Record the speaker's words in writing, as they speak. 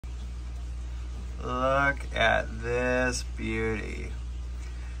Look at this beauty.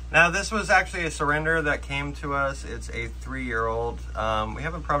 Now this was actually a surrender that came to us. It's a 3-year-old. We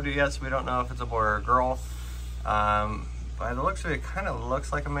haven't probed it yet, so we don't know if it's a boy or a girl. By the looks of it, it kind of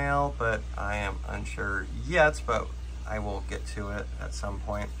looks like a male, but I am unsure yet, but I will get to it at some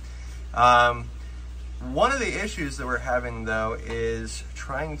point. One of the issues that we're having though is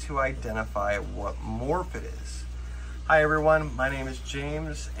trying to identify what morph it is. Hi everyone, my name is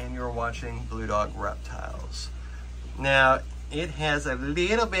James and you're watching Blue Dog Reptiles. Now, it has a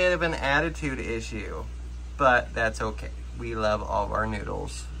little bit of an attitude issue, but that's okay. We love all of our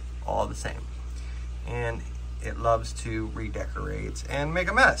noodles all the same. And it loves to redecorate and make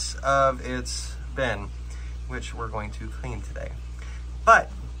a mess of its bin, which we're going to clean today.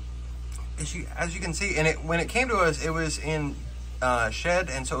 But as you can see, and when it came to us, it was in shed,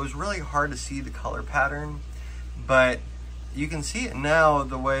 and so it was really hard to see the color pattern. But you can see it now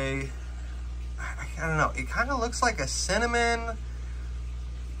the way, I don't know, it kind of looks like a cinnamon,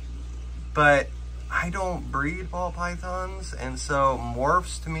 but I don't breed ball pythons, and so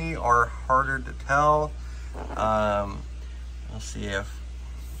morphs to me are harder to tell. Let's see if,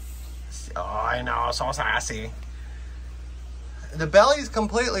 oh, I know, so sassy. The belly's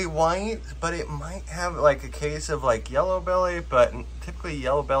completely white, but it might have like a case of like yellow belly, but typically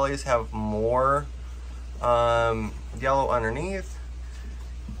yellow bellies have more yellow underneath.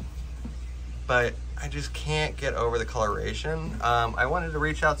 But I just can't get over the coloration. I wanted to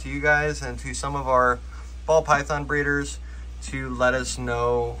reach out to you guys and to some of our ball python breeders to let us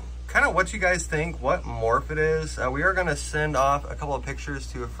know kind of what you guys think, what morph it is. We are gonna send off a couple of pictures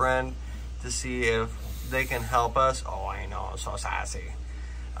to a friend to see if they can help us. Oh, I know, so sassy.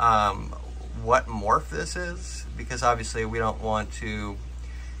 What morph this is, because obviously we don't want to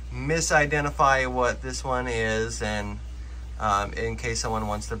misidentify what this one is, and in case someone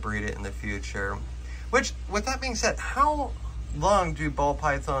wants to breed it in the future. Which, with that being said, how long do ball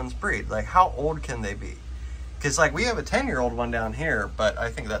pythons breed? Like, how old can they be? Because like we have a 10-year-old one down here, but I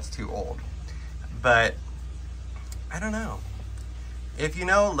think that's too old. But I don't know. If you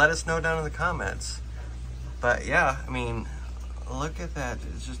know, let us know down in the comments. But yeah, I mean, look at that.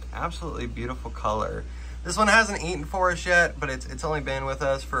 It's just absolutely beautiful color. This one hasn't eaten for us yet, but it's only been with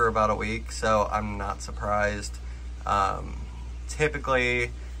us for about a week, so I'm not surprised.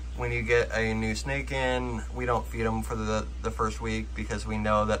 Typically, when you get a new snake in, we don't feed them for the first week because we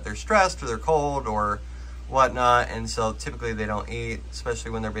know that they're stressed or they're cold or whatnot, and so typically they don't eat, especially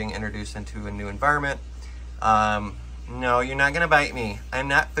when they're being introduced into a new environment. No, you're not gonna bite me. I'm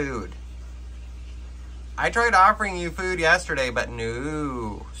not food. I tried offering you food yesterday, but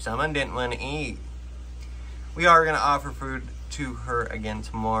no, someone didn't want to eat. We are going to offer food to her again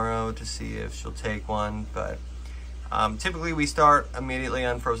tomorrow to see if she'll take one, but typically we start immediately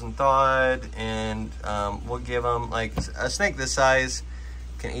on frozen thawed, and we'll give them, like, a snake this size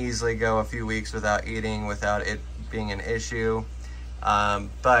can easily go a few weeks without eating, without it being an issue.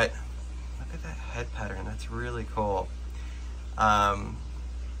 But look at that head pattern, that's really cool.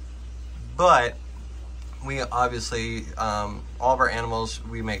 But we obviously, all of our animals,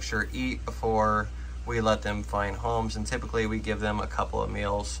 we make sure eat before we let them find homes, and typically we give them a couple of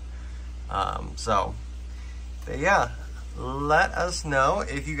meals. But yeah, let us know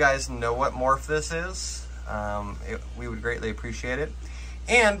if you guys know what morph this is. We would greatly appreciate it.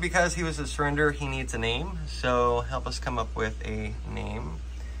 And because he was a surrender, he needs a name, so help us come up with a name.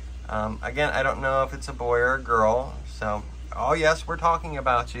 Again, I don't know if it's a boy or a girl, so, oh yes, we're talking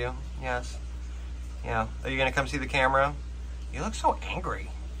about you, yes. Yeah, are you gonna come see the camera? You look so angry.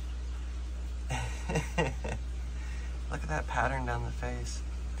 Look at that pattern down the face.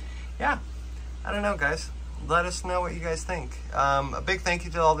 Yeah, I don't know, guys. Let us know what you guys think. A big thank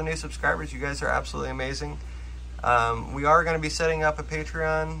you to all the new subscribers. You guys are absolutely amazing. We are gonna be setting up a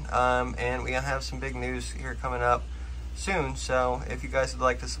Patreon, and we have some big news here coming up soon. So if you guys would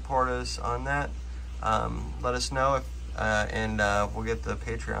like to support us on that, let us know, and we'll get the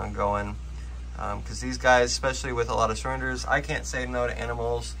Patreon going. Because these guys, especially with a lot of surrenders, I can't say no to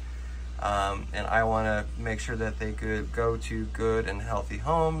animals, and I want to make sure that they could go to good and healthy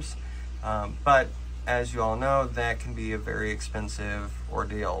homes, but as you all know, that can be a very expensive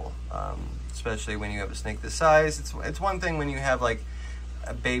ordeal, especially when you have a snake this size. It's one thing when you have like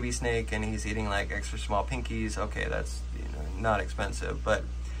a baby snake and he's eating like extra small pinkies, okay, that's, you know, not expensive, but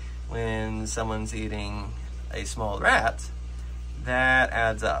when someone's eating a small rat, that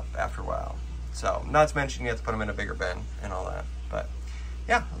adds up after a while. So, not to mention you have to put them in a bigger bin and all that. But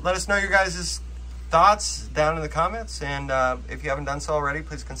yeah, let us know your guys' thoughts down in the comments, and if you haven't done so already,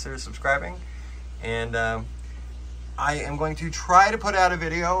 please consider subscribing. And I am going to try to put out a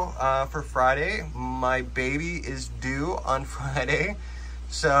video for Friday. My baby is due on Friday,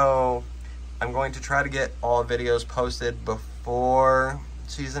 so I'm going to try to get all videos posted before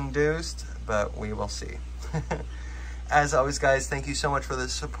she's induced, but we will see. As always, guys, thank you so much for the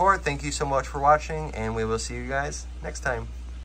support. Thank you so much for watching, and we will see you guys next time.